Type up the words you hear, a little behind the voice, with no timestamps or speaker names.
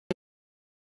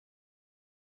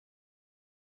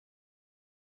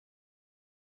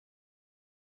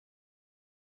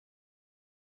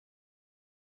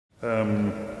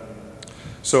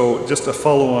So just a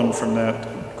follow-on from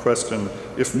that question,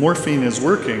 if morphine is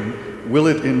working, will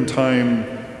it in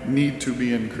time need to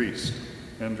be increased?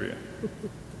 Andrea.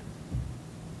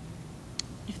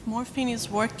 If morphine is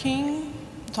working,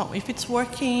 so if it's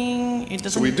working, it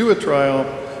doesn't... So we do a trial,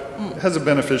 it has a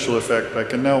beneficial effect. I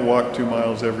can now walk 2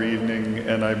 miles every evening,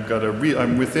 and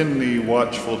I'm within the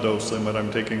watchful dose limit.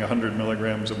 I'm taking 100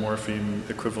 milligrams of morphine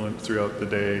equivalent throughout the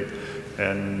day,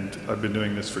 and I've been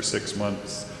doing this for 6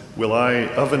 months. Will I,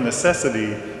 of a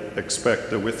necessity,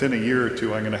 expect that within a year or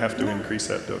two I'm going to have to increase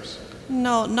that dose?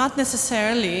 No, not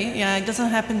necessarily. Yeah, it doesn't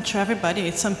happen to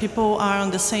everybody. Some people are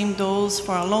on the same dose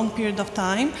for a long period of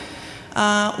time.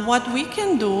 What we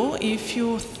can do, if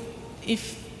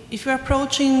you're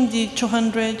approaching the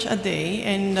 200 a day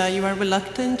and you are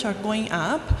reluctant or going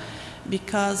up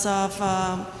because of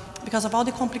all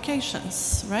the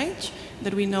complications, right?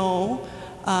 That we know,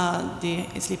 the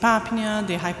sleep apnea,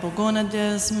 the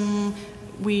hypogonadism.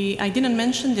 I didn't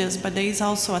mention this, but there is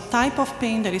also a type of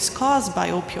pain that is caused by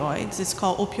opioids. It's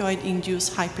called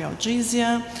opioid-induced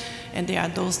hyperalgesia, and they are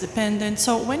dose dependent.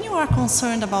 So when you are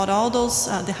concerned about all those,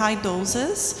 the high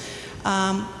doses,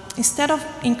 instead of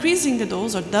increasing the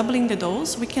dose or doubling the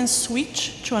dose, we can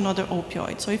switch to another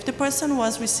opioid. So if the person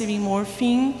was receiving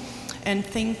morphine and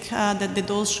think that the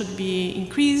dose should be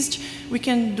increased, we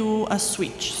can do a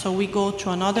switch. So we go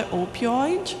to another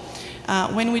opioid.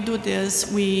 When we do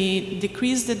this, we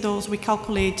decrease the dose, we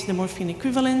calculate the morphine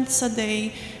equivalents a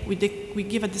day, we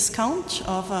give a discount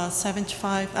of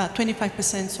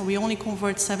 25%, so we only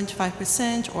convert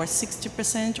 75% or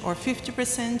 60% or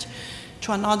 50%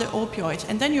 to another opioid.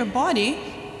 And then your body,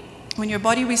 when your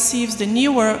body receives the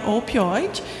newer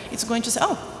opioid, it's going to say,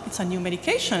 oh, it's a new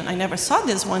medication. I never saw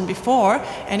this one before,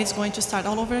 and it's going to start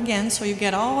all over again, so you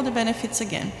get all the benefits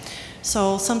again.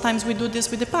 So sometimes we do this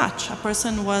with the patch. A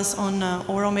person was on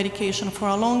oral medication for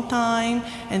a long time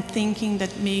and thinking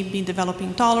that maybe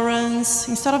developing tolerance.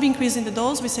 Instead of increasing the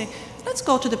dose, we say, let's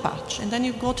go to the patch. And then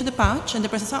you go to the patch and the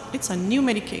person says, oh, it's a new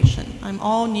medication. I'm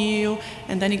all new,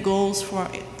 and then it goes for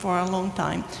a long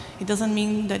time. It doesn't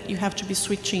mean that you have to be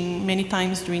switching many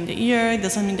times during the year. It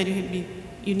doesn't mean that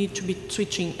you need to be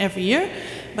switching every year,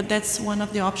 but that's one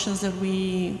of the options that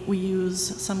we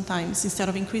use sometimes. Instead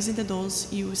of increasing the dose,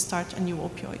 you start a new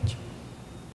opioid.